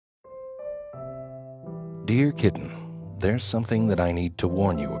Dear Kitten, there's something that I need to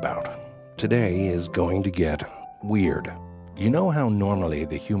warn you about. Today is going to get weird. You know how normally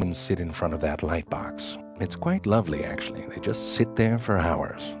the humans sit in front of that light box? It's quite lovely, actually. They just sit there for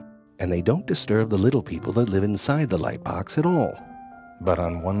hours. And they don't disturb the little people that live inside the light box at all. But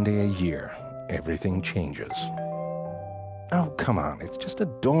on one day a year, everything changes. Oh, come on, it's just a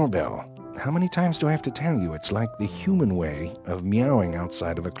doorbell. How many times do I have to tell you it's like the human way of meowing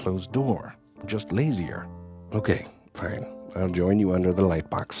outside of a closed door? Just lazier. Okay, fine. I'll join you under the light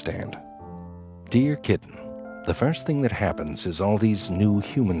box stand. Dear Kitten, the first thing that happens is all these new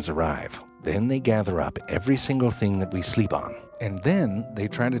humans arrive. Then they gather up every single thing that we sleep on. And then they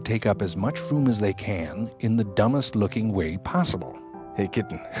try to take up as much room as they can in the dumbest looking way possible. Hey,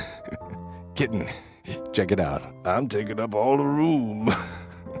 Kitten. Kitten, check it out. I'm taking up all the room.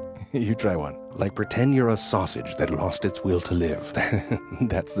 You try one. Like pretend you're a sausage that lost its will to live.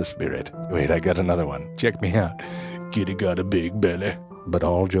 That's the spirit. Wait, I got another one. Check me out. Kitty got a big belly. But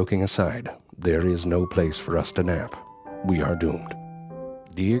all joking aside, there is no place for us to nap. We are doomed.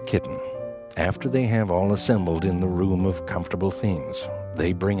 Dear Kitten, after they have all assembled in the room of comfortable things,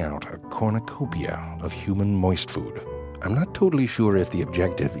 they bring out a cornucopia of human moist food. I'm not totally sure if the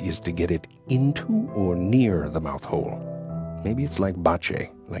objective is to get it into or near the mouth hole. Maybe it's like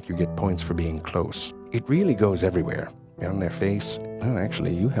bocce, like you get points for being close. It really goes everywhere. On their face. Oh,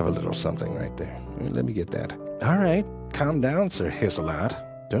 actually, you have a little something right there. Let me get that. All right, calm down, Sir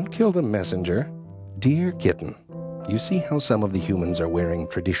Hisselot. Don't kill the messenger. Dear Kitten, you see how some of the humans are wearing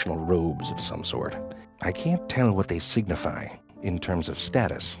traditional robes of some sort? I can't tell what they signify in terms of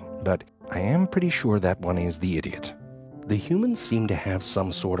status, but I am pretty sure that one is the idiot. The humans seem to have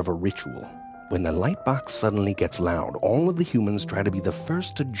some sort of a ritual. When the light box suddenly gets loud, all of the humans try to be the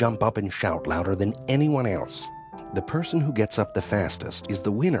first to jump up and shout louder than anyone else. The person who gets up the fastest is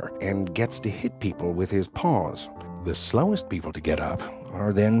the winner and gets to hit people with his paws. The slowest people to get up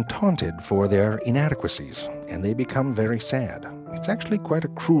are then taunted for their inadequacies, and they become very sad. It's actually quite a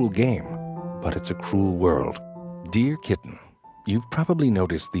cruel game, but it's a cruel world. Dear Kitten, you've probably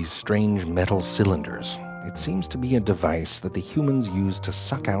noticed these strange metal cylinders. It seems to be a device that the humans use to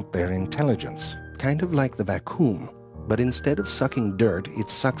suck out their intelligence, kind of like the vacuum, but instead of sucking dirt, it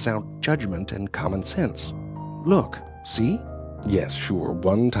sucks out judgment and common sense. Look, see? Yes, sure,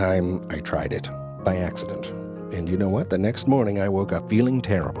 one time I tried it, by accident. And you know what? The next morning I woke up feeling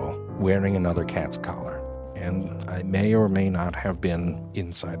terrible, wearing another cat's collar. And I may or may not have been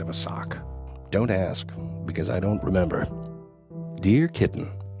inside of a sock. Don't ask, because I don't remember. Dear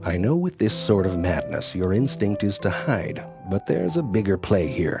Kitten, I know with this sort of madness your instinct is to hide, but there's a bigger play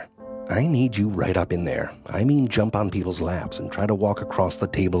here. I need you right up in there. I mean jump on people's laps and try to walk across the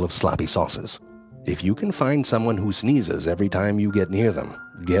table of sloppy sauces. If you can find someone who sneezes every time you get near them,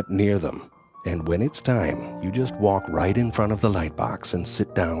 get near them. And when it's time, you just walk right in front of the light box and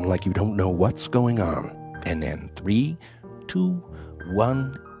sit down like you don't know what's going on. And then 3, 2,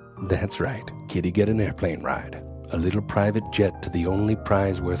 1, that's right, Kitty get an airplane ride. A little private jet to the only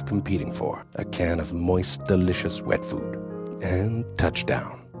prize worth competing for, a can of moist, delicious wet food. And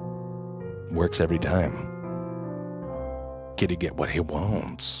touchdown. Works every time. Kitty get what he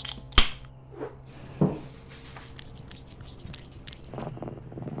wants.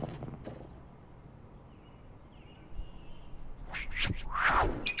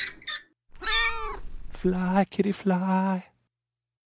 Fly, kitty, fly.